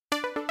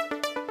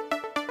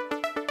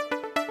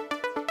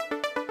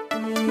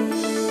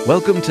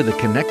Welcome to the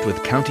Connect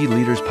with County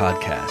Leaders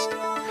podcast,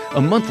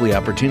 a monthly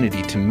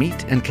opportunity to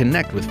meet and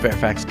connect with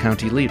Fairfax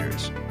County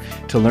leaders,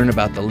 to learn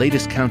about the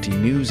latest county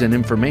news and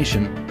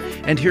information,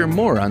 and hear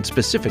more on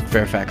specific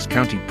Fairfax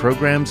County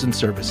programs and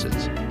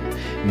services.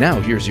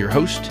 Now here's your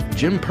host,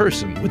 Jim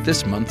Person, with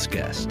this month's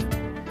guest.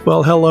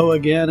 Well, hello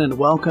again, and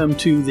welcome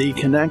to the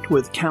Connect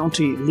with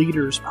County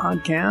Leaders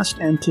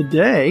podcast. And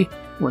today,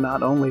 we're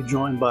not only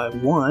joined by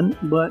one,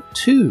 but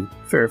two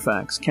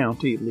Fairfax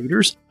County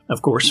leaders.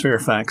 Of course,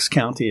 Fairfax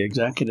County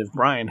Executive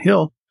Bryan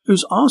Hill,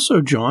 who's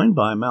also joined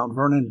by Mount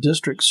Vernon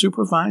District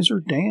Supervisor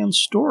Dan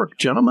Storck.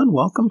 Gentlemen,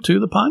 welcome to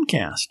the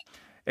podcast.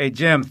 Hey,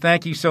 Jim,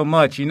 thank you so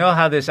much. You know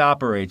how this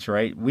operates,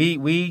 right?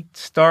 We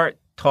start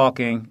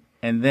talking,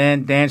 and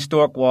then Dan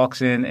Storck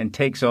walks in and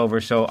takes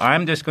over. So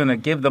I'm just going to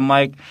give the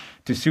mic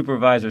to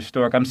Supervisor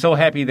Storck. I'm so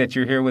happy that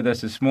you're here with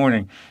us this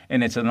morning,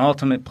 and it's an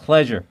ultimate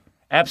pleasure,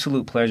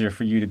 absolute pleasure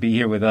for you to be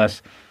here with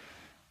us.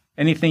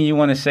 Anything you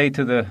want to say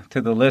to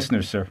the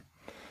listeners, sir?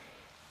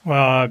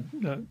 Well,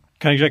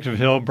 County Executive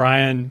Hill,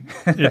 Bryan,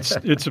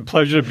 it's a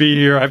pleasure to be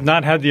here. I've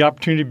not had the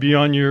opportunity to be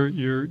on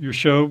your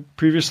show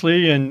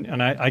previously,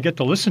 and I get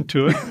to listen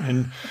to it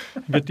and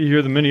get to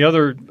hear the many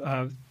other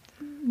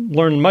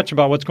learn much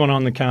about what's going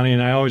on in the county,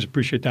 and I always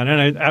appreciate that.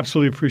 And I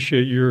absolutely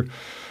appreciate your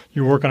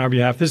work on our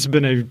behalf. This has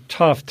been a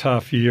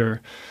tough year.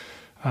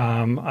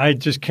 I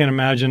just can't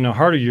imagine a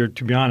harder year,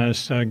 to be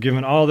honest,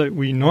 given all that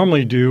we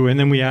normally do, and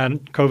then we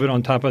add COVID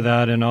on top of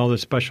that and all the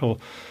special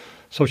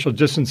social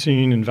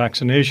distancing and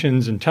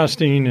vaccinations and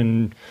testing,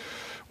 and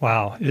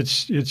wow,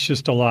 it's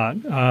just a lot.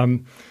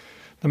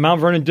 The Mount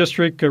Vernon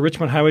District,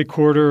 Richmond Highway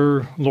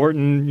Corridor,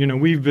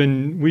 Lorton, we've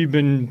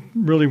been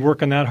really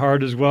working that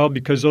hard as well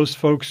because those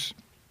folks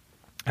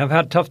have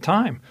had a tough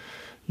time.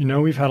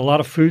 We've had a lot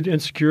of food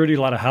insecurity,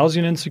 a lot of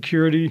housing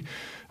insecurity,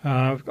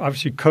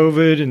 obviously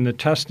COVID and the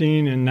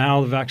testing and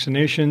now the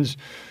vaccinations.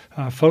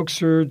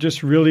 Folks are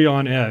just really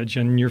on edge,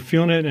 and you're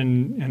feeling it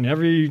in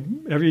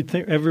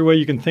every way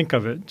you can think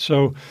of it.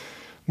 So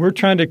we're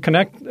trying to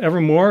connect ever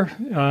more,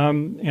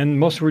 and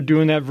most we're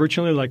doing that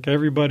virtually like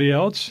everybody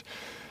else.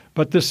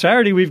 But this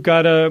Saturday we've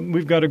got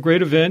a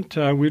great event.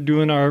 We're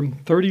doing our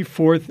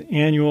 34th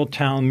annual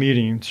town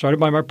meeting, started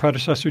by my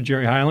predecessor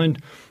Jerry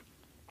Highland.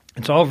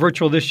 It's all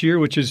virtual this year,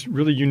 which is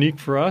really unique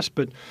for us,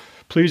 but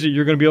pleased that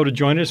you're going to be able to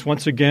join us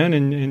once again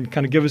and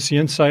kind of give us the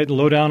insight and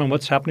lowdown on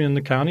what's happening in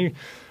the county.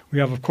 We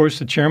have, of course,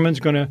 the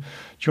chairman's going to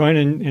join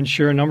and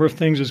share a number of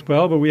things as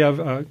well, but we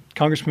have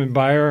Congressman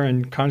Beyer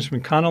and Congressman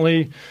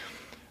Connolly,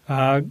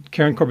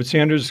 Karen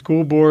Corbett-Sanders,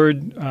 school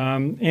board,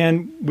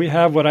 and we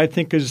have what I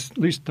think is at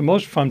least the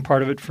most fun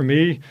part of it for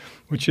me,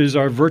 which is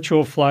our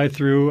virtual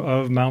fly-through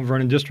of Mount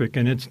Vernon District.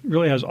 And it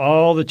really has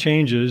all the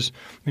changes,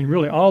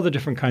 really all the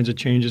different kinds of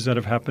changes that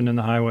have happened in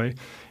the highway.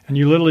 And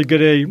you literally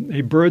get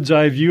a bird's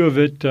eye view of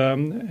it,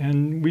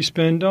 and we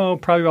spend,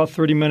 probably about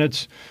 30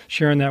 minutes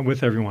sharing that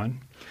with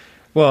everyone.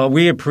 Well,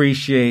 we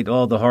appreciate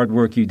all the hard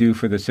work you do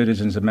for the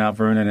citizens of Mount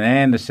Vernon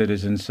and the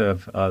citizens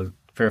of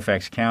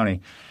Fairfax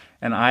County.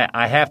 And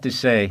I have to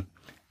say,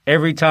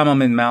 every time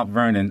I'm in Mount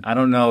Vernon, I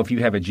don't know if you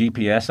have a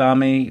GPS on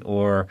me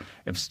or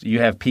if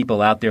you have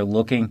people out there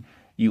looking,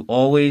 you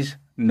always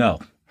know.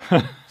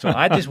 So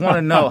I just want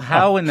to know,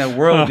 how in the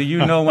world do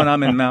you know when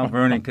I'm in Mount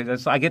Vernon?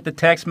 Because I get the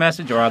text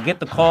message or I'll get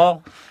the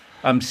call.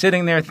 I'm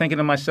sitting there thinking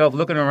to myself,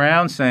 looking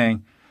around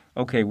saying,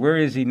 okay, where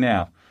is he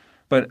now?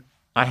 But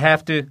I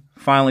have to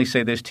finally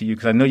say this to you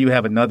because I know you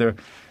have another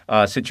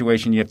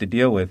situation you have to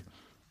deal with.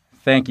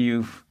 Thank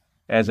you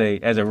as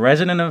a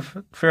resident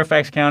of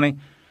Fairfax County,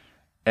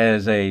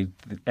 as a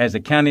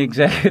county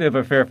executive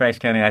of Fairfax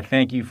County. I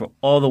thank you for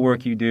all the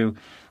work you do.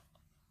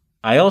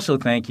 I also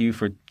thank you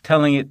for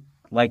telling it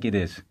like it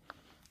is.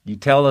 You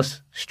tell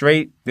us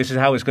straight, this is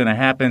how it's going to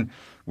happen.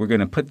 We're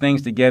going to put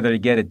things together to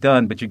get it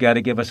done, but you got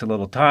to give us a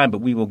little time, but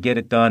we will get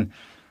it done.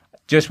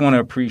 Just want to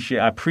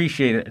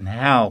appreciate it and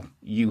how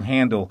you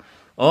handle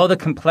all the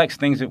complex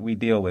things that we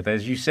deal with.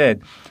 As you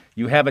said,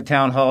 you have a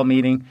town hall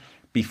meeting.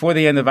 Before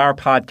the end of our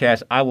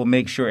podcast, I will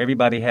make sure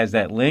everybody has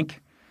that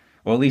link,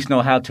 or at least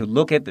know how to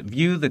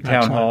view the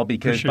town hall,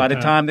 because by the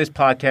time this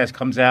podcast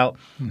comes out,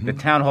 the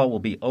town hall will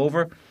be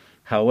over.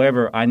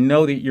 However, I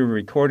know that you're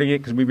recording it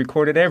because we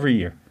record it every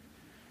year.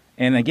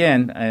 And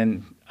again,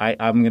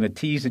 I'm going to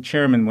tease the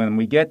chairman when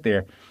we get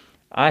there,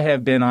 I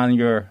have been on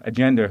your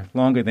agenda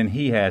longer than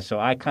he has, so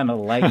I kind of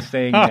like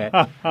saying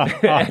that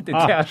at the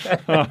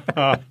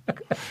town.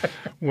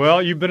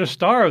 Well, you've been a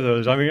star of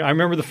those. I mean, I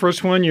remember the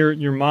first one.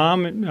 Your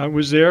mom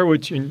was there,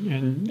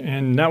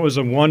 and that was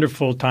a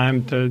wonderful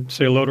time to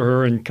say hello to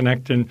her and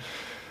connect. And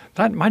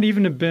that might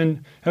even have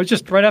been. It was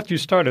just right after you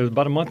started, it was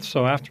about a month or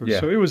so after. Yeah.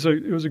 So it was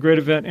a great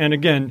event. And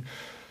again,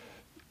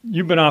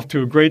 you've been off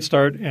to a great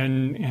start,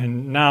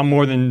 and now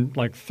more than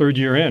like third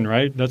year in,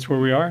 right? That's where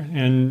we are.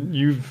 And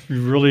you've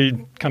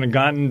really kind of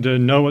gotten to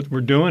know what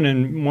we're doing,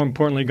 and more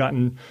importantly,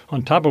 gotten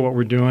on top of what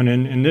we're doing.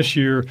 And this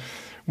year,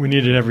 we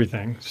needed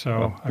everything.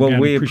 So again,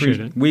 we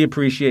appreciate it. We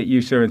appreciate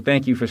you, sir, and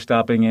thank you for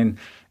stopping in.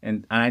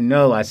 And I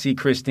know I see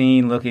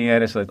Christine looking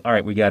at us like, all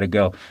right, we got to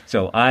go.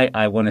 So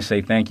I want to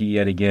say thank you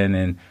yet again.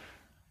 And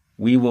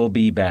we will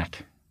be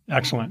back.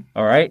 Excellent.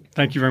 All right?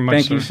 Thank you very much,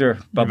 Thank you, sir.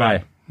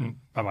 Bye-bye.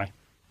 Bye-bye.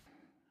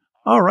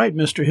 All right,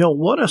 Mr. Hill,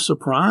 what a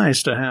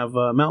surprise to have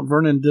Mount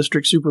Vernon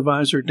District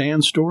Supervisor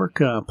Dan Storck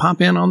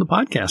pop in on the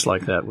podcast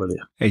like that with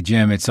you. Hey,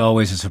 Jim, it's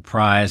always a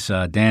surprise.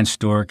 Dan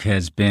Storck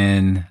has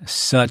been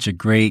such a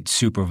great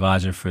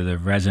supervisor for the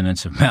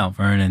residents of Mount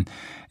Vernon.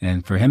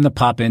 And for him to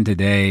pop in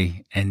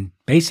today and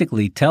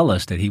basically tell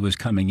us that he was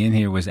coming in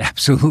here was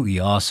absolutely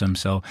awesome.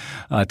 So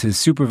to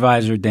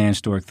Supervisor Dan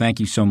Storck, thank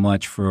you so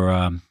much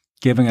for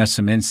giving us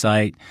some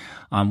insight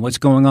on what's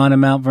going on in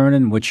Mount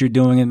Vernon, what you're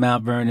doing in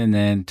Mount Vernon.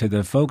 And to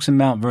the folks in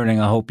Mount Vernon,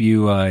 I hope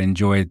you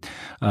enjoyed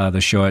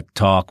the short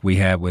talk we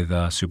had with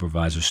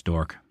Supervisor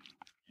Storck.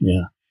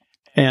 Yeah.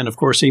 And, of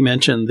course, he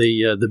mentioned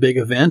the big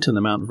event in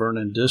the Mount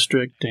Vernon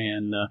district.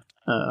 And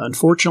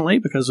unfortunately,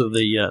 because of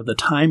the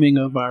timing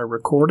of our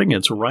recording,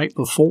 it's right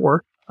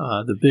before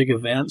the big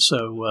event.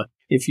 So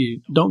if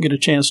you don't get a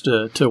chance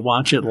to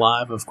watch it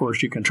live, of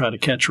course, you can try to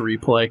catch a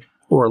replay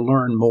or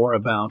learn more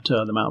about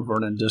the Mount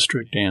Vernon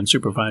District and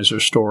Supervisor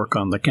Storck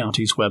on the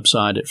county's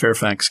website at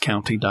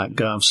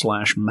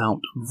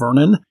fairfaxcounty.gov/Mount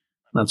Vernon.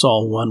 That's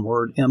all one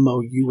word,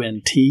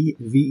 MOUNTVERNON,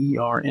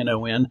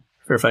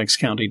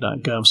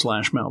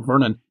 fairfaxcounty.gov/Mount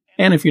Vernon.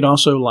 And if you'd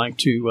also like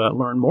to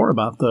learn more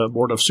about the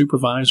Board of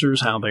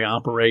Supervisors, how they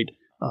operate,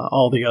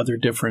 all the other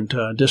different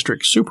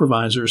district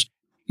supervisors,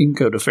 you can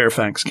go to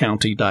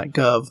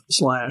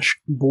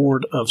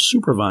fairfaxcounty.gov/Board of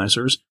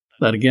Supervisors.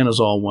 That, again, is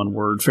all one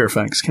word,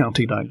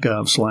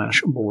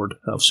 fairfaxcounty.gov/Board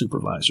of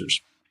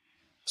Supervisors.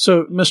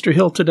 So, Mr.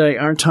 Hill, today,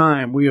 our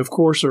time, we, of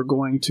course, are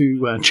going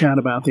to chat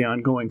about the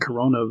ongoing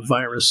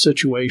coronavirus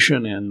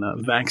situation and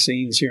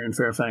vaccines here in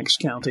Fairfax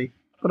County,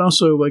 but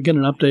also get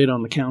an update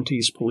on the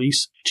county's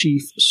police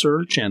chief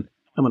search. And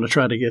I'm going to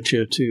try to get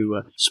you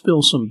to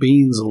spill some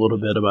beans a little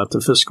bit about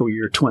the fiscal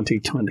year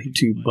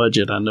 2022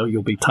 budget. I know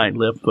you'll be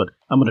tight-lipped, but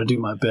I'm going to do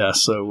my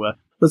best. So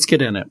let's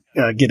get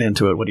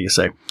into it. What do you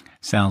say?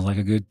 Sounds like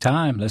a good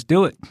time. Let's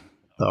do it.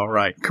 All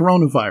right.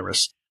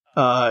 Coronavirus.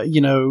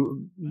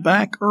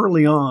 Back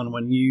early on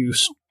when you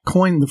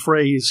coined the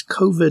phrase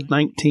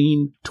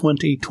COVID-19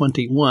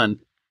 2021,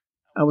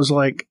 I was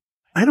like,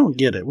 I don't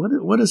get it.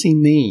 What does he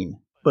mean?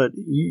 But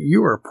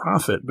you are a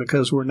prophet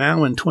because we're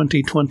now in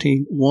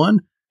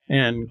 2021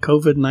 and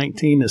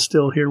COVID-19 is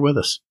still here with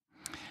us.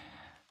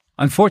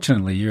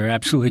 Unfortunately, you're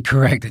absolutely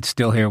correct. It's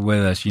still here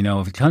with us. You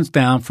know, if it comes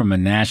down from a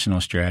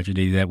national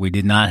strategy that we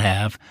did not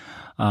have,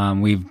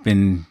 we've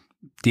been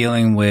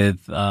dealing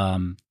with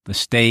the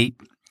state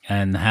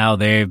and how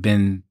they've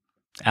been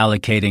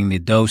allocating the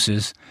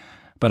doses.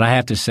 But I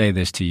have to say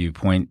this to you,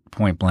 point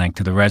blank,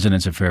 to the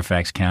residents of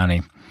Fairfax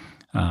County.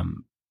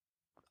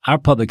 Our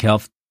public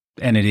health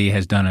entity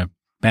has done a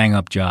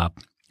bang-up job.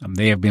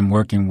 They have been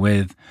working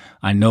with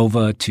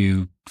Inova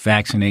to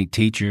vaccinate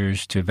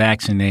teachers, to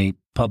vaccinate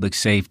public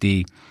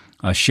safety,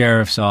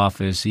 sheriff's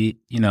office. We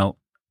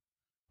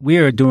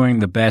are doing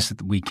the best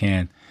that we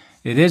can.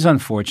 It is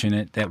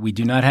unfortunate that we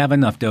do not have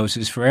enough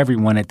doses for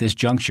everyone at this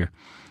juncture,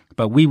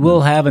 but we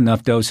will have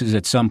enough doses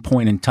at some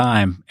point in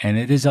time, and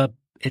it's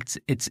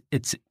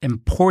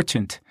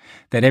important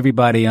that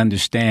everybody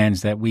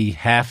understands that we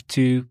have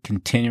to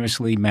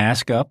continuously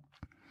mask up,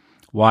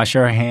 wash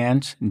our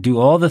hands, and do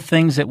all the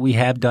things that we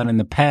have done in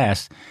the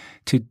past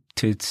to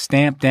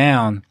stamp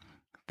down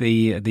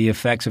the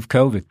effects of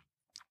COVID.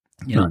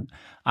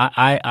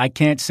 I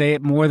can't say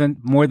it more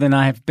than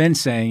I have been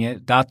saying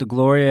it. Dr.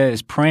 Gloria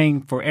is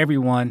praying for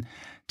everyone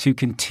to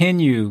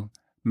continue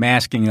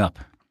masking up.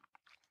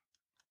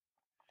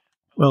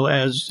 Well,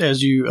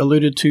 as you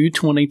alluded to,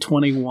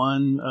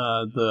 2021,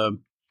 the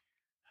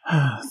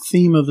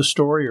theme of the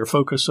story or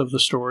focus of the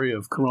story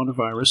of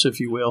coronavirus,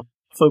 if you will,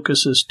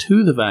 focuses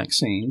to the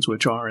vaccines,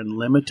 which are in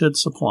limited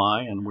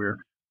supply, and we're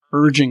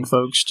urging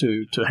folks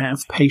to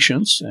have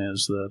patience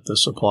as the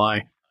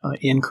supply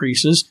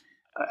increases.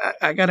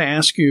 I got to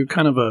ask you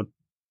kind of a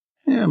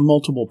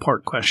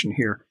multiple-part question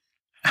here.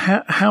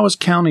 How is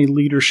county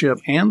leadership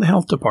and the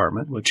health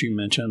department, which you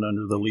mentioned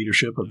under the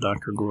leadership of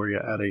Dr.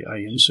 Gloria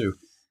Adeyinsu,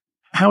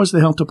 how has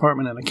the health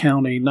department and the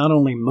county not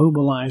only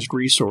mobilized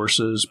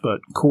resources,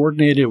 but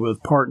coordinated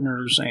with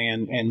partners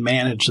and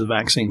managed the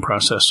vaccine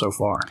process so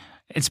far?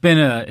 It's been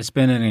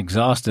an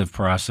exhaustive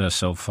process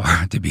so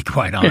far, to be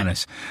quite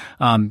honest.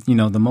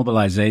 The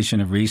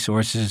mobilization of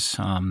resources.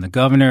 The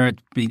governor,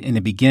 in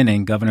the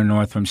beginning, Governor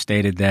Northam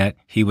stated that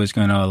he was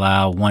going to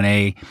allow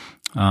 1A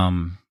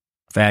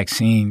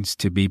vaccines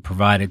to be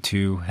provided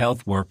to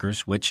health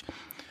workers, which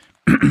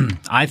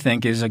I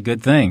think is a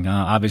good thing.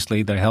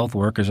 Obviously, the health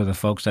workers are the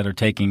folks that are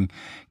taking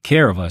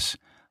care of us.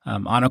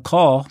 On a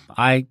call,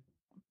 I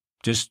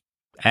just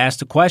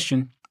asked a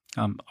question.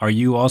 Are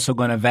you also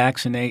going to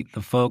vaccinate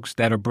the folks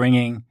that are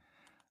bringing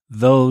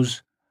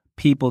those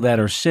people that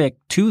are sick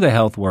to the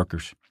health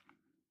workers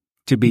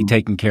to be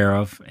taken care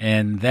of?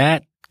 And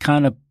that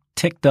kind of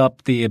ticked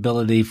up the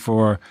ability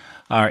for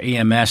our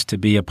EMS to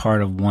be a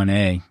part of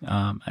 1A.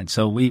 And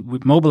so we're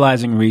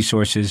mobilizing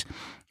resources.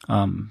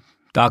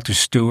 Dr.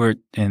 Stewart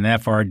in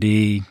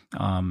FRD.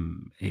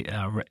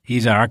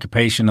 He's our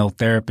occupational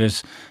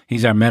therapist.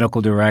 He's our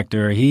medical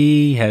director.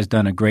 He has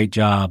done a great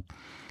job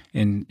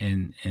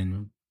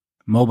in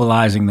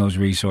mobilizing those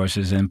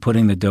resources and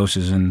putting the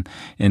doses in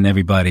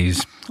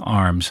everybody's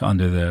arms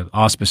under the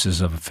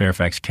auspices of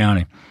Fairfax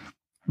County.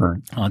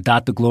 Right.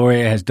 Dr.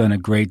 Gloria has done a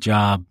great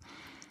job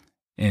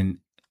in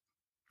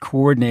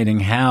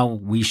coordinating how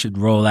we should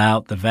roll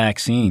out the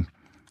vaccine.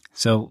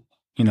 So,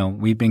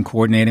 we've been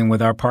coordinating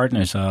with our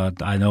partners,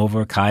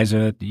 Inova,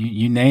 Kaiser,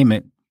 you name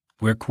it,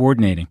 we're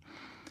coordinating.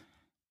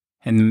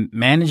 And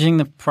managing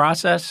the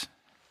process,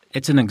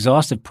 it's an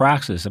exhaustive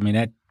process. I mean,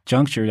 at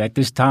juncture, at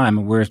this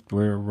time,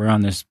 we're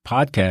on this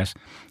podcast,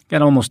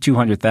 got almost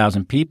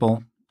 200,000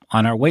 people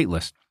on our wait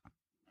list.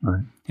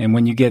 Right. And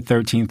when you get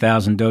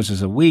 13,000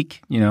 doses a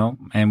week,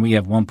 and we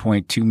have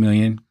 1.2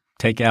 million,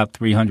 take out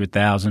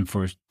 300,000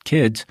 for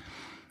kids,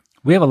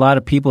 we have a lot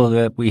of people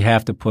that we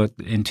have to put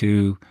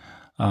into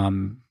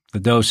the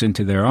dose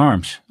into their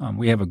arms.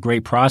 We have a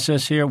great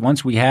process here.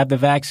 Once we have the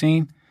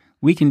vaccine,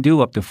 we can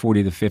do up to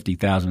 40 to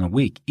 50,000 a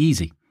week,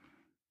 easy.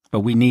 But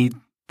we need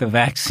the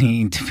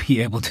vaccine to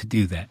be able to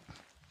do that.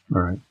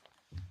 All right.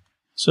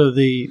 So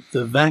the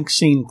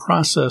vaccine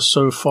process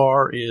so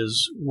far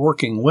is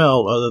working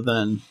well, other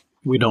than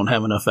we don't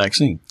have enough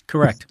vaccine.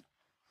 Correct.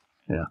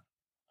 Yeah.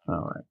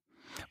 All right.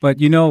 But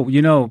Jim,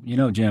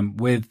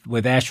 with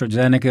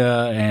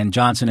AstraZeneca and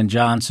Johnson &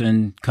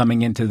 Johnson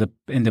coming into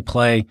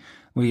play,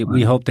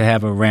 we hope to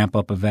have a ramp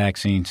up of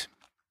vaccines.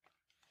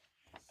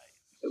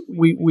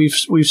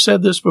 We've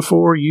said this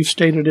before. You've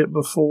stated it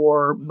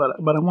before, but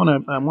I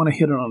want to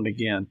hit on it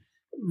again.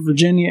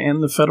 Virginia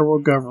and the federal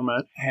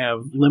government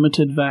have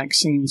limited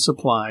vaccine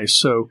supplies.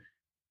 So,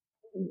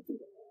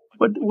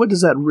 what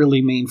does that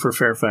really mean for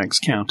Fairfax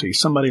County?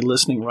 Somebody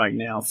listening right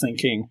now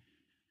thinking,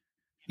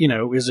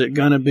 is it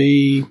going to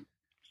be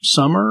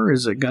summer?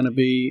 Is it going to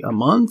be a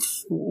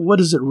month? What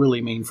does it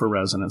really mean for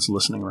residents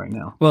listening right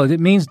now? Well, it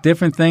means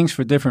different things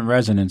for different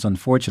residents,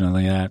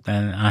 unfortunately. And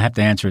I have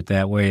to answer it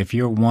that way. If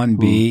you're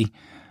 1B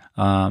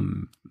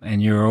and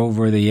you're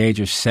over the age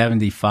of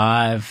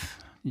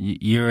 75,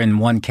 you're in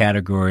one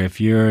category.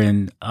 If you're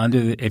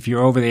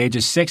over the age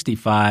of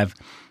 65,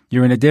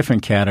 you're in a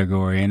different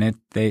category. And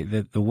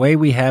the way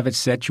we have it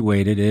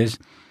situated is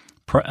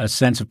a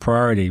sense of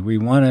priority. We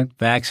want to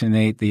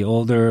vaccinate the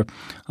older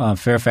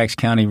Fairfax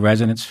County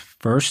residents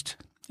first,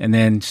 and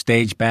then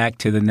stage back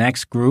to the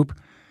next group,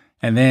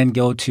 and then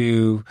go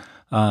to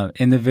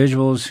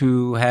individuals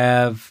who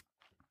have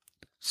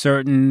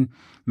certain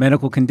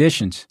medical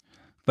conditions.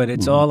 But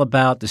it's all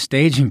about the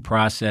staging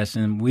process,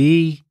 and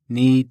we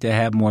need to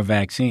have more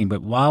vaccine.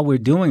 But while we're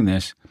doing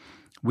this,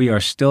 we are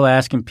still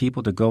asking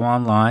people to go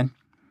online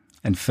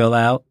and fill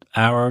out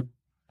our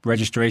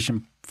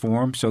registration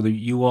form so that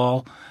you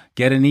all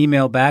get an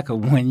email back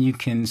of when you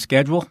can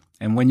schedule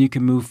and when you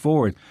can move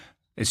forward.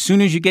 As soon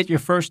as you get your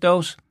first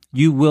dose,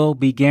 you will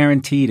be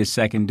guaranteed a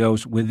second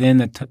dose within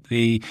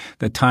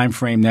the time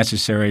frame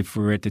necessary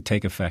for it to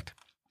take effect.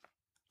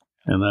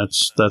 And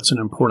that's an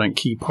important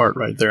key part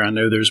right there. I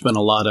know there's been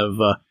a lot of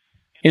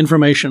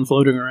information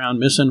floating around,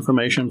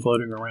 misinformation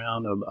floating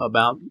around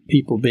about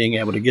people being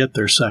able to get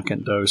their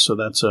second dose. So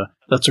that's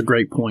a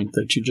great point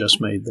that you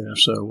just made there.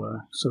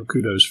 So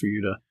kudos for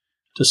you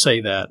to say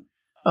that.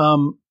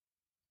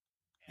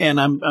 And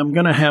I'm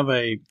going to have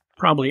a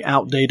probably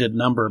outdated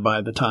number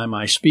by the time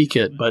I speak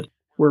it, but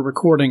we're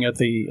recording at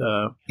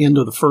the end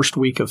of the first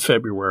week of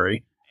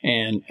February.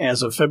 And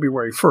as of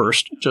February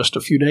 1st, just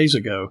a few days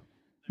ago,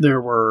 there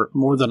were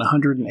more than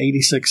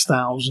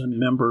 186,000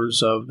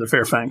 members of the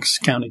Fairfax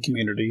County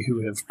community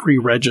who have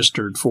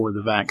pre-registered for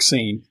the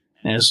vaccine.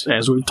 As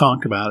we've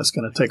talked about, it's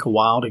going to take a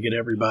while to get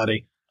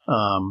everybody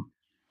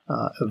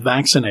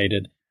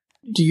vaccinated.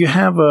 Do you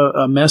have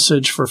a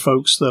message for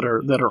folks that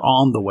are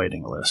on the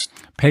waiting list?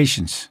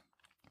 Patience.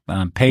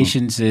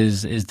 Patience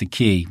is the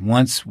key.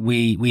 Once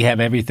we have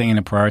everything in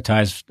a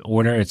prioritized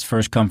order, it's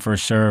first come,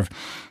 first serve.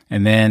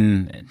 And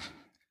then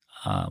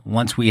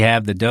once we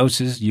have the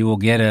doses, you will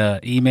get an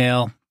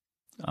email.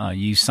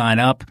 You sign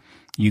up.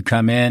 You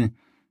come in.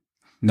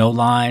 No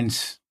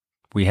lines.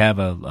 We have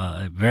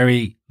a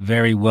very,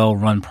 very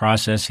well-run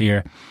process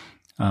here.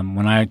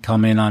 When I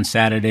come in on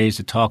Saturdays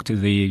to talk to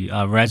the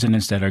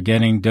residents that are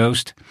getting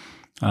dosed,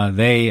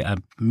 they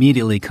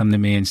immediately come to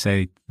me and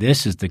say,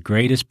 this is the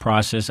greatest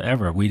process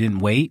ever. We didn't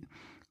wait,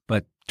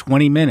 but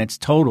 20 minutes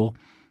total,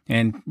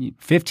 and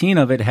 15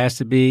 of it has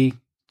to be,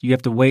 you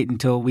have to wait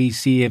until we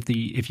see if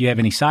you have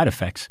any side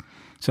effects.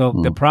 So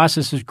the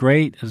process is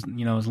great. As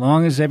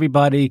long as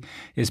everybody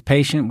is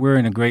patient, we're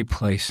in a great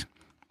place.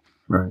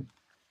 Right.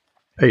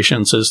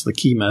 Patience is the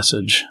key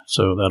message.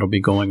 So that'll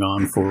be going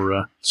on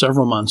for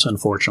several months,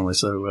 unfortunately.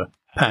 So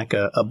pack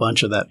a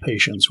bunch of that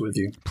patience with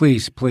you.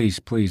 Please, please,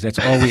 please. That's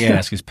all we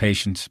ask is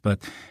patience. But,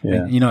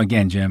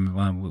 again, Jim,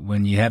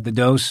 when you have the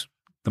dose,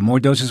 the more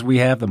doses we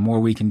have, the more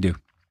we can do.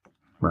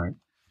 Right.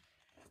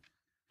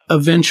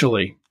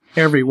 Eventually,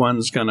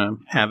 everyone's going to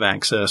have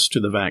access to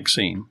the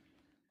vaccine.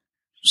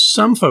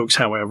 Some folks,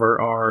 however,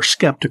 are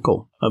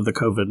skeptical of the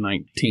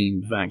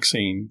COVID-19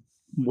 vaccine.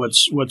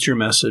 what's your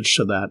message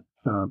to that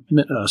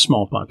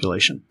small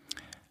population?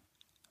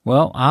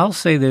 Well, I'll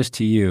say this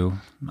to you.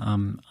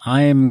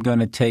 I am going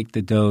to take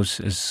the dose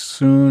as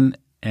soon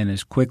and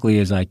as quickly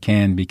as I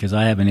can because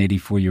I have an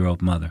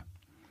 84-year-old mother.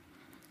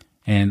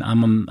 And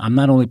I'm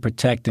not only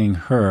protecting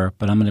her,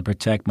 but I'm going to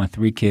protect my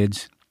 3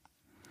 kids.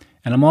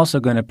 And I'm also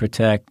going to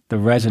protect the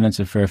residents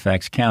of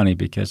Fairfax County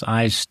because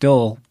I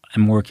still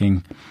am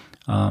working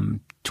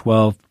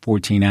 12,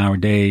 14-hour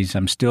days.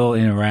 I'm still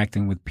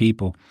interacting with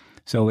people.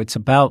 So it's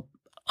about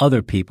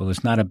other people.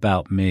 It's not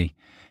about me.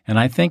 And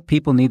I think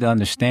people need to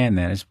understand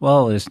that, as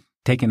well as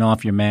taking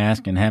off your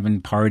mask and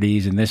having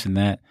parties and this and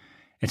that.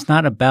 It's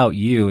not about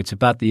you. It's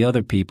about the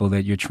other people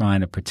that you're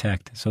trying to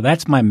protect. So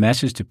that's my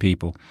message to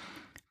people.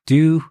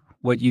 Do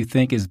what you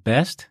think is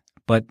best,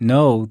 but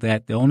know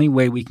that the only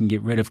way we can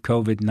get rid of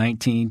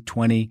COVID-19,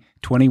 20,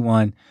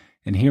 21,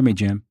 and hear me,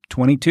 Jim,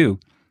 22,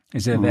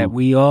 is that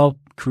we all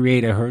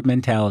create a herd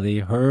mentality,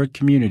 a herd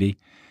community,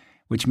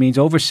 which means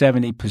over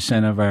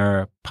 70% of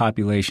our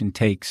population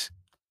takes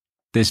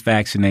this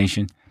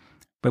vaccination.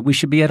 But we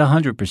should be at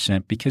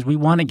 100% because we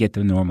want to get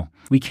to normal.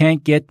 We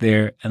can't get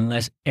there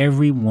unless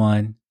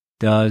everyone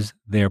does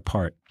their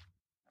part.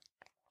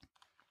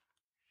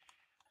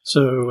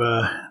 So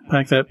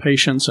pack that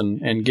patience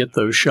and get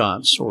those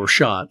shots or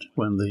shot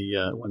when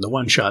the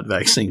one-shot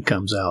vaccine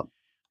comes out.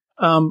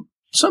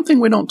 Something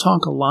we don't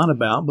talk a lot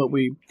about, but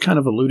we kind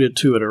of alluded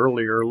to it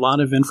earlier, a lot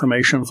of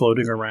information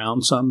floating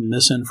around, some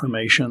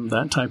misinformation,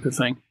 that type of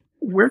thing.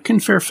 Where can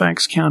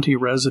Fairfax County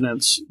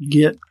residents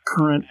get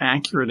current,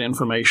 accurate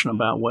information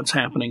about what's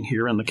happening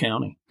here in the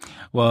county?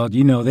 Well,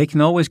 they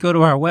can always go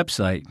to our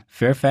website,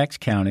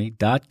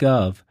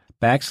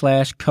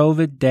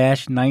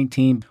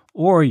 fairfaxcounty.gov/COVID-19,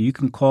 or you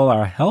can call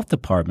our health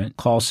department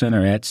call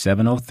center at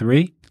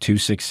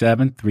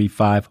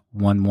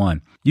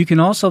 703-267-3511. You can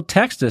also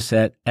text us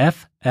at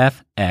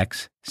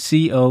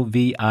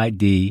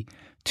FFXCOVID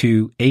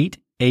to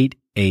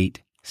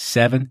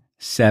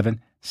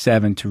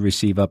 888-777 to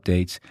receive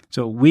updates.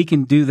 So we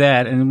can do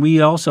that, and we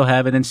also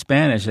have it in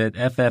Spanish at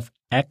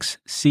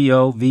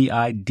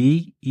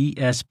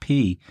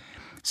FFXCOVIDESP.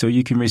 So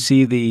you can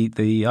receive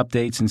the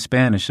updates in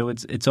Spanish. So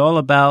it's all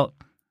about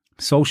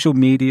social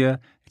media.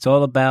 It's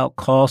all about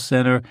call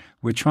center.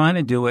 We're trying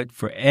to do it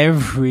for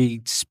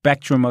every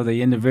spectrum of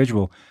the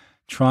individual,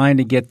 trying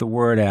to get the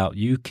word out.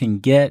 You can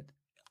get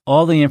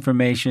all the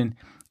information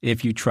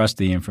if you trust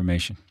the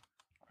information.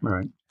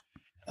 Right.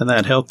 And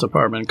that health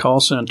department call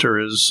center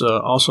is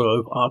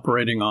also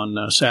operating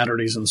on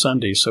Saturdays and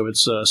Sundays, so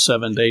it's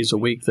 7 days a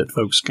week that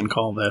folks can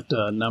call that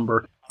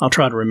number. I'll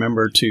try to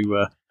remember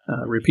to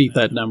repeat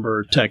that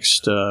number,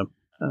 text,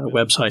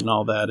 website, and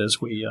all that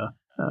as we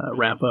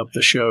wrap up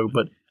the show.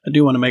 But I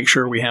do want to make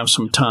sure we have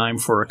some time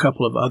for a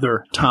couple of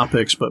other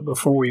topics. But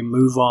before we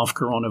move off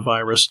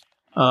coronavirus,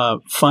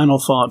 final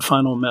thought,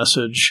 final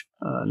message,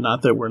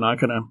 not that we're not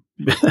going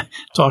to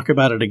talk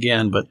about it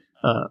again, but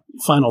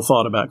final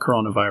thought about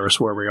coronavirus,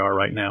 where we are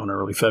right now in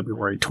early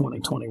February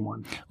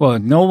 2021. Well,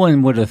 no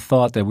one would have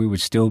thought that we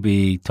would still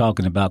be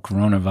talking about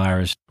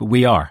coronavirus, but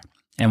we are.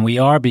 And we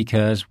are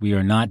because we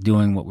are not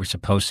doing what we're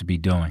supposed to be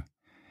doing.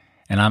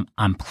 And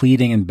I'm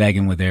pleading and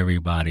begging with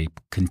everybody,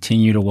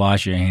 continue to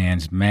wash your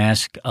hands,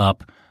 mask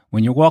up.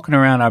 When you're walking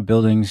around our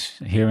buildings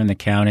here in the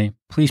county,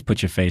 please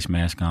put your face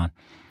mask on.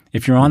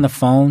 If you're on the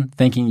phone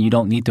thinking you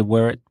don't need to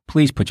wear it,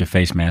 please put your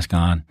face mask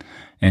on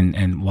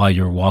and while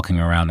you're walking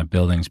around the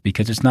buildings,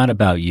 because it's not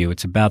about you.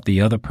 It's about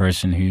the other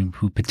person who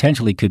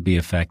potentially could be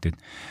affected.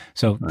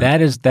 So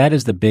right. that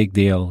is the big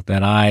deal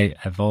that I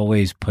have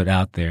always put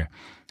out there.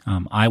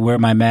 I wear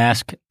my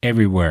mask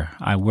everywhere.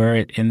 I wear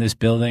it in this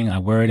building. I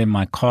wear it in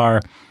my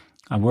car.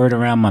 I wear it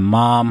around my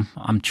mom.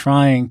 I'm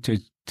trying to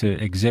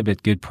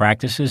exhibit good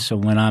practices so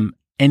when I'm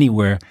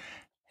anywhere,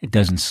 it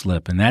doesn't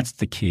slip. And that's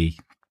the key.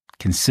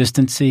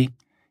 Consistency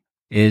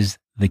is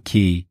the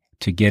key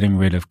to getting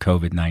rid of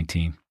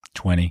COVID-19,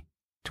 20,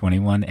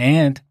 21,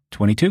 and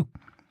 22.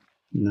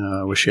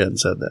 No, I wish you hadn't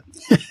said that.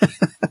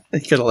 I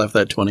could have left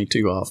that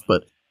 22 off,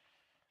 but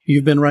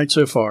you've been right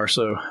so far,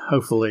 so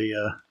hopefully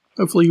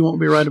you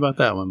won't be right about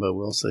that one, but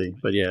we'll see.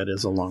 But yeah, it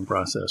is a long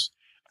process.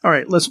 All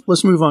right,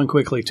 let's move on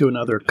quickly to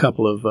another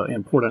couple of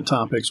important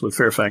topics with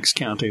Fairfax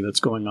County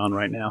that's going on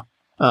right now.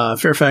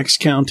 Fairfax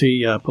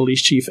County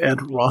Police Chief Ed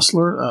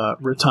Rossler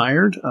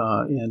retired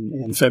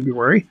in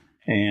February,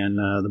 and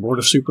the Board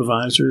of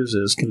Supervisors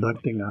is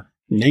conducting a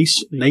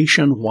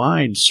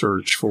nationwide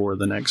search for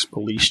the next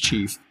police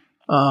chief.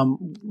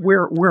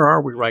 Where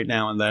are we right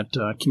now in that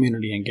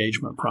community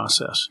engagement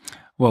process?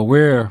 Well,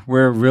 we're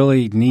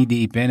really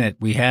knee-deep in it.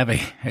 We have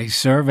a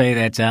survey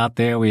that's out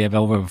there. We have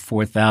over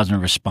 4,000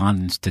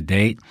 respondents to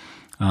date.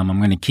 I'm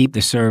going to keep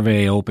the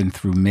survey open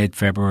through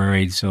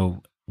mid-February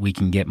so we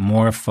can get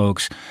more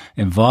folks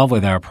involved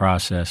with our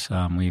process.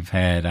 We've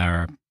had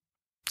our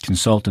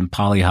consultant,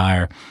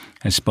 Polyhire,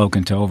 has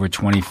spoken to over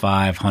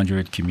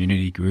 2,500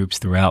 community groups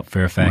throughout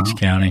Fairfax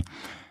County.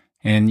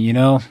 And,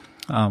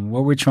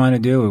 what we're trying to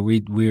do,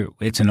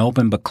 it's an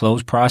open but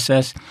closed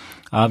process.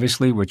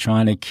 Obviously, we're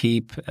trying to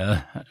keep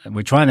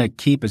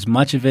as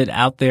much of it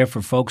out there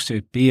for folks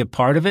to be a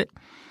part of it,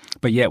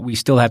 but yet we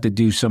still have to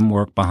do some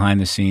work behind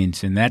the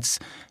scenes, and that's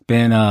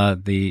been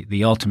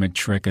the ultimate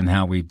trick in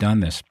how we've done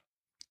this.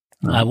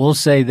 Right. I will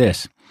say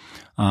this.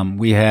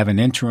 We have an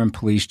interim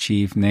police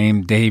chief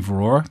named Dave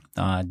Rohr.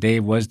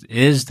 Dave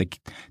is the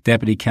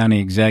deputy county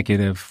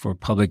executive for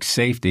public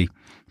safety,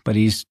 but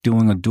he's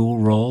doing a dual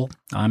role.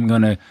 I'm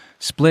going to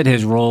split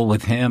his role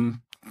with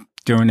him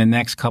during the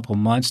next couple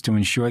months to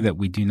ensure that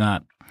we do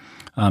not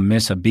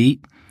miss a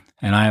beat.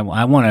 And I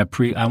want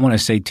to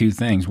say two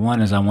things.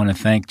 One is I want to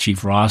thank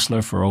Chief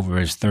Rossler for over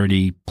his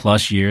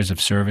 30-plus years of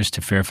service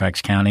to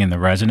Fairfax County and the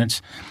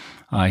residents.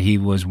 He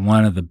was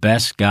one of the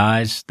best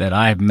guys that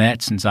I have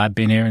met since I've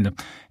been here,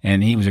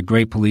 and he was a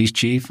great police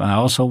chief. I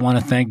also want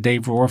to thank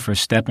Dave Rohr for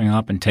stepping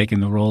up and taking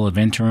the role of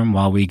interim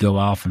while we go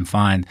off and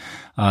find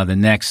the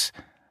next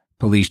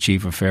police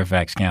chief of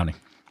Fairfax County.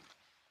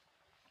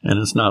 And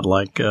it's not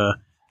like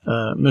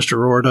Mr.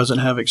 Rohr doesn't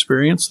have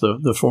experience,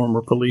 the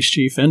former police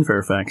chief in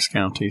Fairfax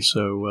County,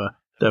 so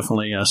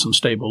definitely some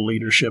stable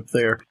leadership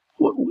there.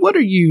 What are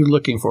you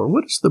looking for?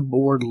 What is the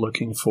board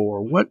looking for?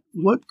 What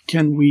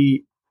can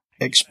we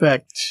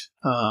expect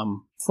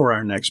for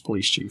our next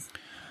police chief?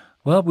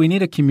 Well, we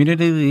need a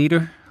community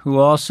leader who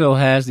also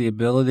has the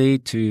ability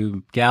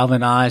to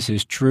galvanize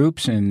his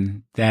troops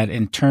and that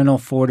internal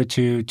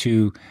fortitude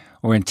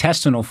or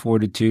intestinal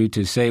fortitude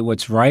to say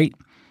what's right,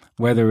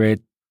 whether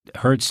it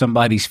hurts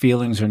somebody's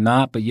feelings or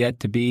not, but yet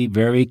to be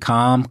very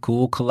calm,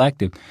 cool,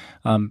 collective.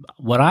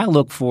 What I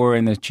look for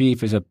in the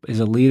chief is a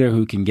leader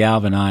who can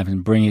galvanize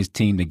and bring his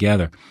team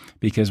together,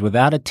 because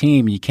without a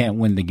team, you can't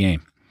win the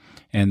game.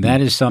 And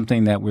that is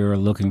something that we were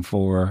looking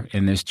for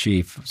in this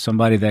chief,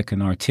 somebody that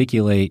can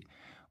articulate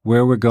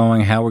where we're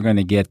going, how we're going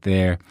to get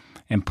there,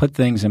 and put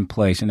things in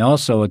place. And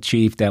also a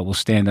chief that will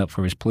stand up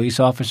for his police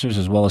officers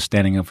as well as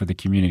standing up for the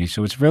community.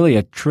 So it's really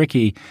a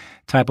tricky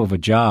type of a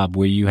job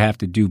where you have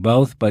to do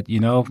both. But,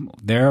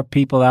 there are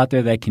people out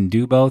there that can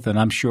do both, and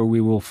I'm sure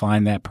we will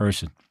find that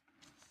person.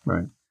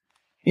 Right.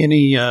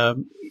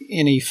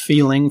 Any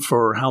feeling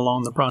for how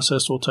long the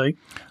process will take?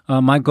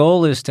 My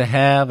goal is to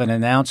have an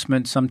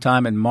announcement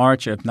sometime in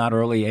March, if not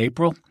early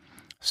April.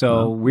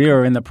 So we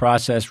are in the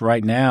process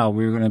right now.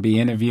 We're going to be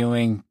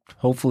interviewing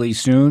hopefully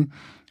soon.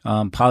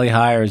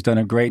 Polyhire has done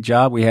a great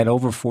job. We had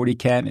over 40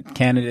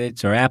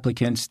 candidates or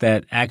applicants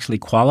that actually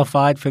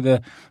qualified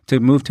to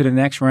move to the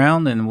next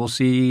round, and we'll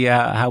see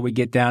how we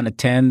get down to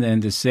 10,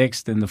 then to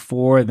 6, then to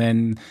 4,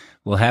 then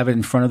we'll have it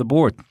in front of the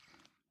board.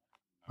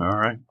 All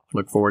right.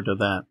 Look forward to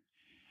that.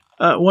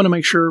 I want to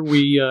make sure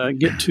we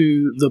get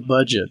to the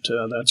budget.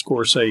 That's, of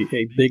course, a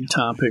big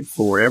topic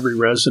for every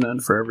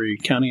resident, for every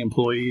county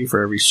employee,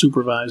 for every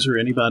supervisor,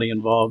 anybody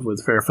involved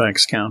with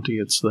Fairfax County.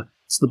 It's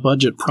the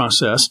budget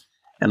process.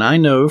 And I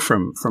know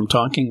from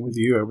talking with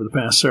you over the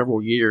past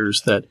several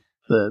years that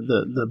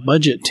the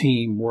budget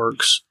team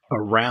works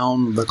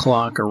around the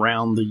clock,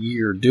 around the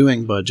year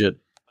doing budget.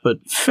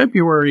 But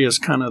February is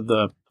kind of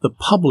the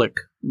public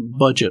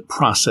budget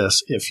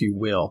process, if you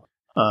will.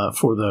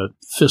 For the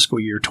fiscal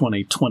year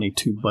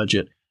 2022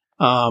 budget.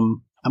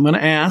 I'm going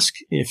to ask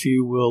if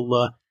you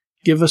will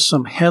give us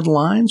some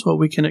headlines, what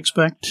we can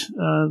expect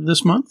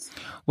this month.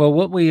 Well,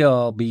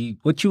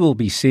 what you will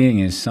be seeing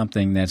is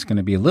something that's going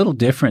to be a little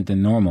different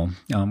than normal.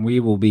 We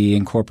will be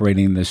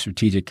incorporating the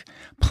strategic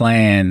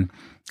plan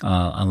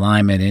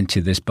alignment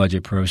into this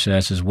budget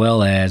process, as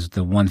well as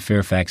the One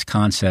Fairfax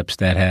concepts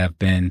that have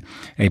been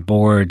a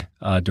board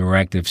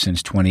directive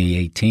since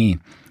 2018.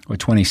 Or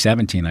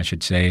 2017, I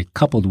should say,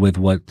 coupled with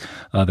what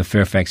the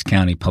Fairfax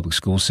County public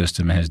school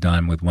system has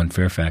done with One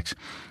Fairfax.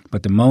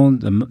 But the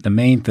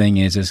main thing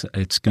is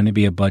it's going to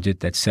be a budget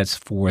that sets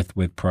forth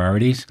with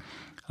priorities,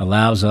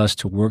 allows us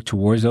to work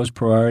towards those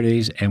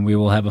priorities, and we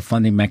will have a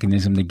funding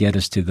mechanism to get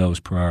us to those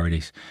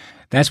priorities.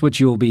 That's what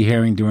you will be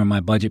hearing during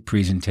my budget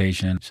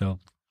presentation. So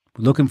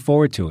looking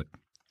forward to it.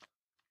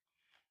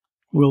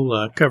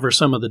 We'll cover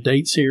some of the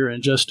dates here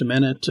in just a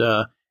minute.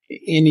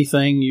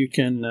 Anything you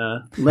can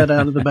let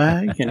out of the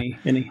bag?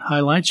 Any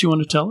highlights you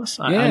want to tell us?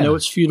 I know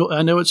it's futile.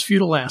 I know it's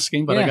futile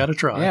asking, but I got to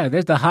try. Yeah,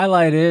 the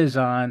highlight is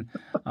on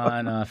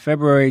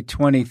February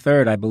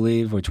 23rd, I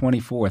believe, or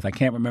 24th. I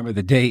can't remember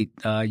the date.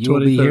 You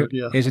will be here.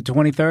 Yeah. Is it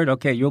 23rd?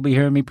 Okay, you'll be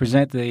hearing me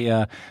present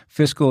the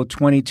fiscal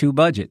 22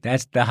 budget.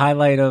 That's the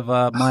highlight of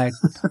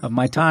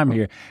my time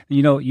here.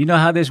 You know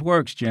how this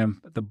works,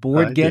 Jim. The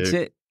board gets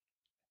it.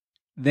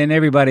 Then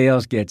everybody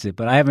else gets it.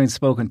 But I haven't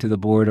spoken to the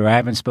board, or I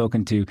haven't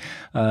spoken to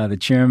the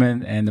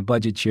chairman and the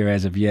budget chair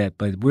as of yet.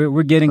 But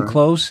we're getting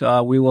close.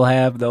 We will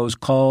have those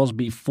calls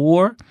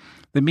before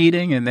the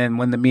meeting, and then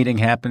when the meeting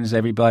happens,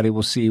 everybody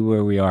will see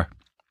where we are.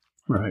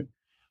 Right.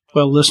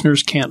 Well,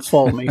 listeners can't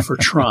fault me for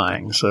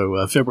trying.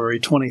 So February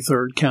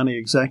 23rd, County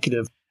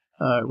Executive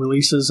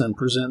releases and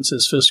presents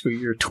his fiscal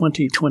year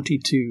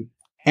 2022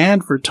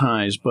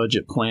 advertised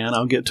budget plan.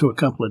 I'll get to a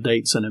couple of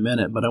dates in a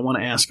minute, but I want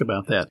to ask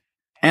about that.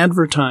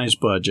 Advertised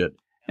budget.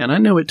 And I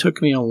know it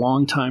took me a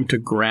long time to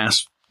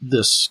grasp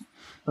this.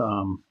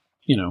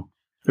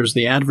 There's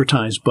the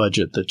advertised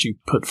budget that you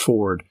put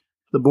forward,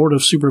 the Board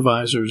of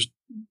Supervisors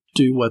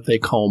do what they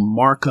call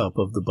markup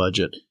of the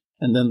budget,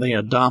 and then they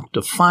adopt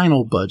a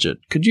final budget.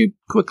 Could you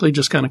quickly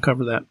just kind of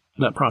cover that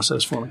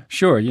process for me?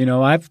 Sure.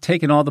 I've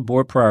taken all the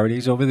board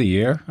priorities over the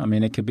year. I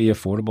mean, it could be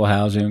affordable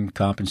housing,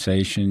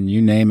 compensation,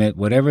 you name it,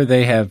 whatever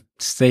they have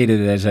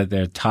stated as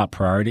their top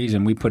priorities,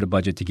 and we put a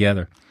budget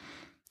together.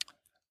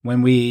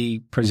 When we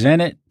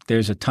present it,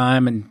 there's a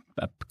time in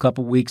a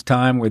couple weeks'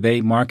 time where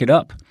they mark it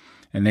up,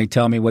 and they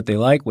tell me what they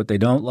like, what they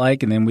don't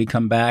like, and then we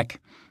come back,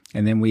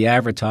 and then we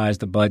advertise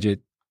the budget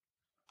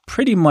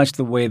pretty much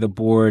the way the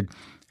board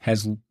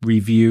has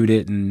reviewed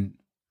it and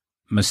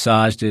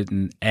massaged it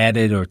and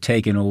added or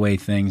taken away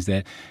things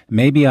that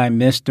maybe I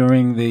missed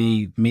during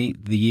the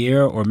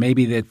year, or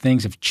maybe that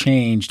things have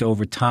changed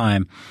over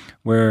time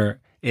where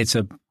it's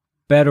a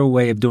better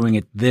way of doing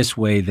it this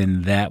way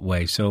than that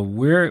way. So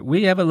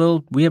we have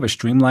a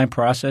streamlined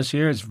process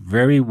here. It's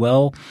very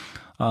well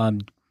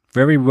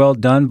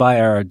done by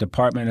our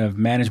Department of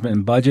Management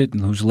and Budget,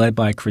 who's led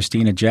by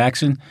Christina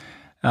Jackson.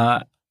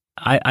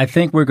 I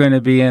think we're going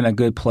to be in a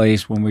good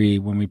place when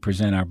we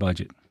present our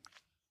budget.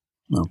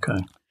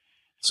 Okay.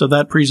 So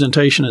that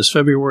presentation is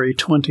February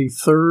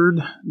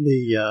 23rd.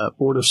 The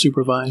Board of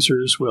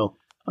Supervisors will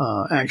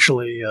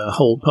actually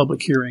hold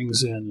public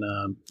hearings in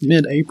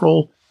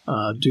mid-April,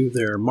 do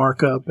their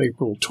markup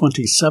April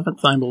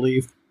 27th, I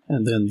believe,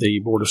 and then the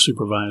Board of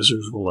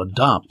Supervisors will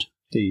adopt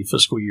the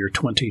fiscal year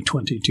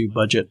 2022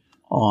 budget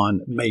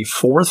on May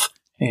 4th.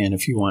 And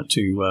if you want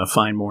to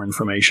find more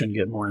information,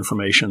 get more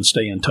information,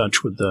 stay in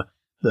touch with the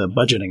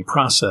budgeting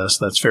process,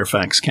 that's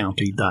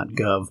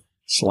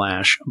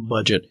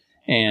fairfaxcounty.gov/budget.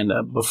 And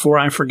before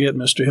I forget,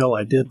 Mr. Hill,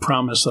 I did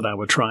promise that I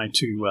would try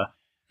to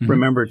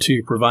remember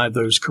to provide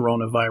those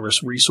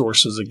coronavirus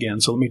resources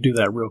again. So let me do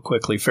that real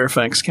quickly.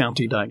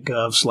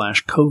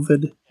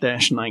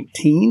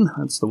 fairfaxcounty.gov/COVID-19.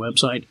 That's the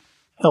website.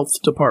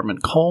 Health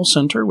Department Call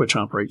Center, which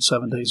operates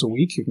 7 days a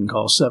week. You can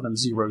call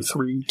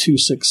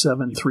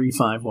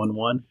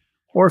 703-267-3511.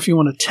 Or if you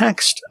want to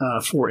text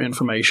for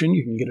information,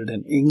 you can get it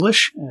in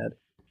English.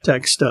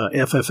 Text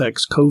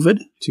FFX COVID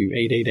to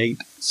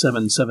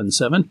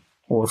 888-777.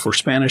 Or for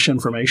Spanish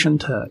information,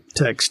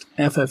 text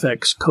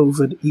FFX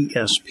COVID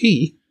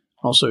ESP,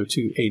 also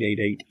to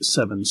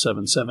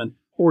 888-777.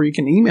 Or you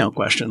can email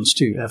questions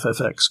to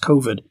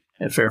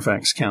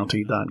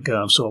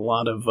ffxcovid@fairfaxcounty.gov. So a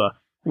lot of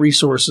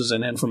resources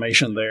and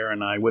information there,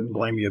 and I wouldn't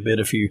blame you a bit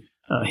if you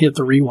hit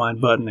the rewind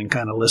button and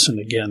kind of listen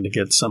again to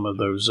get some of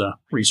those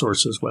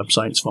resources,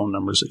 websites, phone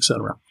numbers,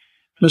 etc.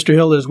 Mr.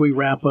 Hill, as we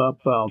wrap up,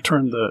 I'll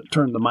turn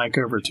the mic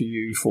over to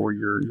you for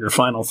your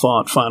final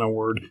thought, final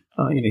word,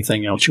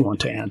 anything else you want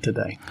to add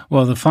today.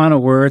 Well, the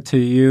final word to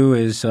you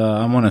is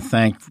I want to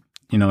thank,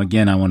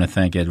 again, I want to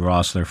thank Ed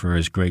Rossler for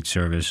his great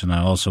service, and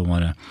I also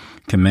want to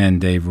commend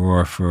Dave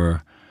Rohr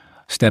for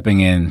stepping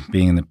in,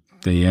 being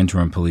the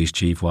interim police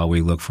chief while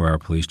we look for our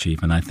police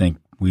chief. And I think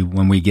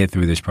when we get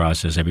through this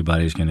process,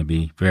 everybody's going to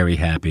be very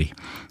happy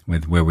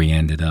with where we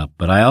ended up.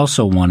 But I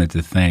also wanted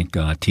to thank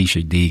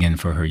Tisha Deegan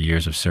for her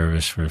years of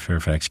service for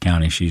Fairfax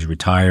County. She's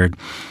retired.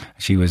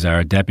 She was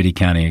our deputy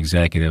county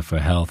executive for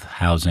health,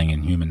 housing,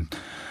 and human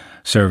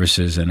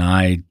services, and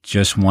I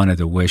just wanted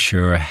to wish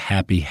her a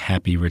happy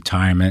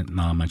retirement.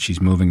 She's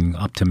moving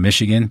up to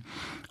Michigan,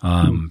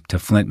 to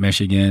Flint,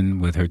 Michigan,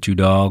 with her 2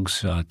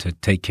 dogs to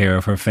take care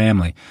of her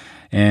family.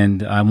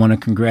 And I want to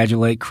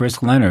congratulate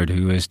Chris Leonard,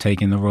 who has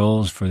taken the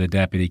roles for the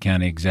Deputy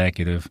County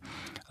Executive.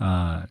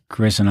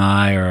 Chris and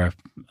I are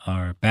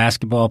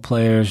basketball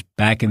players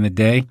back in the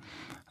day.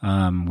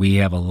 We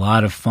have a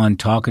lot of fun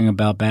talking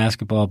about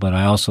basketball, but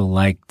I also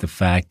like the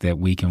fact that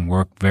we've been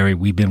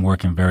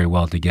working very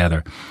well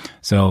together.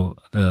 So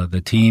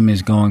the team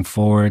is going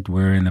forward.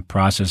 We're in the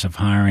process of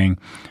hiring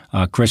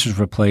Chris's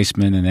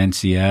replacement in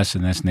NCS,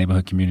 and that's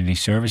Neighborhood Community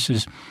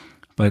Services.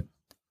 But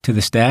to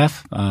the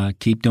staff,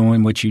 keep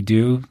doing what you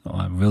do.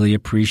 I really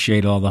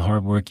appreciate all the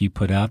hard work you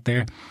put out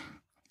there.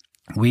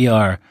 We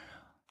are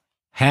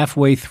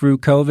halfway through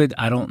COVID.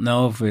 I don't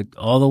know if it's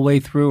all the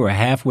way through or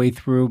halfway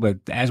through, but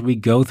as we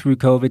go through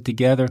COVID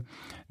together,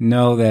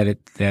 know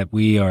that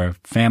we are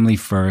family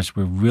first.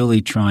 We're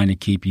really trying to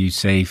keep you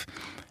safe.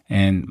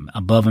 And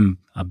above and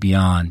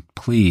beyond,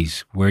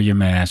 please wear your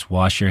mask,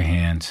 wash your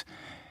hands,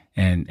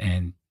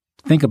 and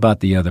think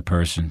about the other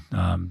person.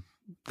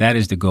 That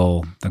is the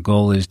goal. The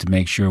goal is to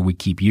make sure we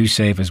keep you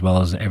safe as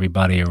well as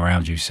everybody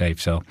around you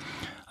safe. So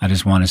I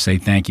just want to say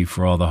thank you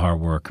for all the hard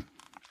work.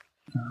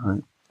 All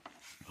right.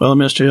 Well,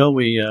 Mr. Hill,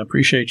 we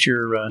appreciate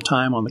your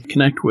time on the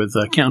Connect with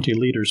County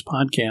Leaders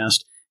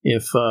podcast.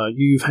 If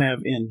you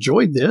have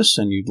enjoyed this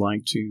and you'd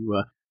like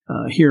to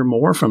hear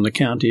more from the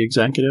county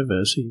executive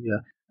as he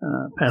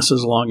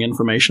passes along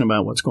information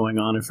about what's going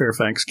on in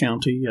Fairfax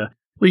County,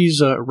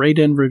 please rate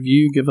and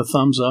review, give a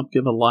thumbs up,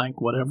 give a like,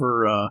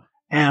 whatever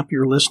app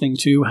you're listening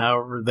to,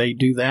 however they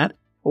do that.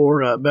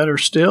 Or better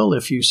still,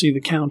 if you see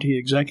the county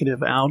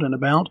executive out and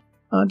about,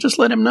 just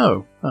let him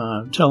know.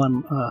 Tell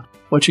him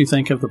what you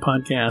think of the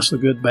podcast, the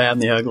good, bad,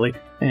 and the ugly,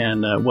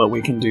 and what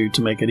we can do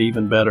to make it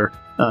even better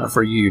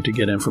for you to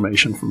get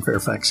information from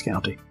Fairfax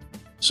County.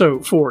 So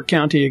for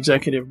County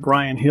Executive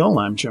Bryan Hill,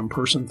 I'm Jim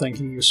Person,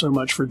 thanking you so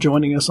much for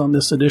joining us on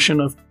this edition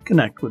of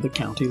Connect with the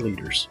County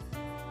Leaders.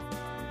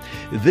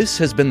 This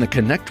has been the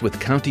Connect with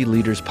County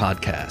Leaders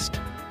podcast.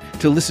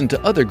 To listen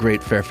to other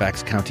great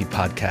Fairfax County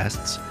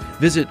podcasts,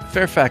 visit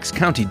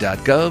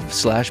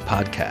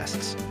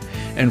fairfaxcounty.gov/podcasts.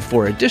 And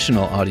for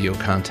additional audio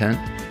content,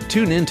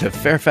 tune in to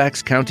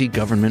Fairfax County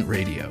Government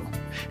Radio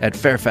at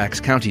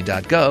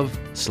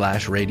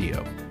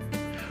fairfaxcounty.gov/radio.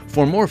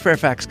 For more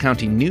Fairfax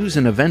County news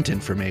and event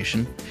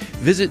information,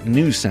 visit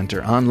News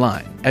Center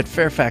online at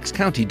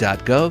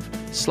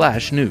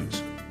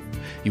fairfaxcounty.gov/news.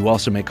 You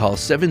also may call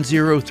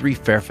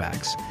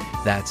 703-FAIRFAX.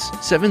 That's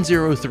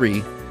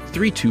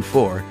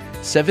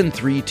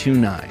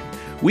 703-324-7329.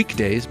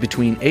 Weekdays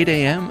between 8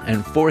 a.m.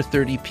 and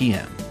 4:30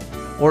 p.m.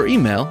 Or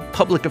email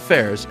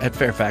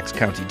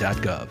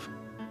publicaffairs@fairfaxcounty.gov.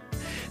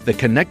 The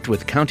Connect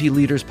with County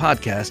Leaders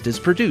podcast is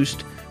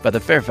produced by the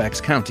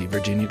Fairfax County,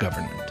 Virginia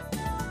government.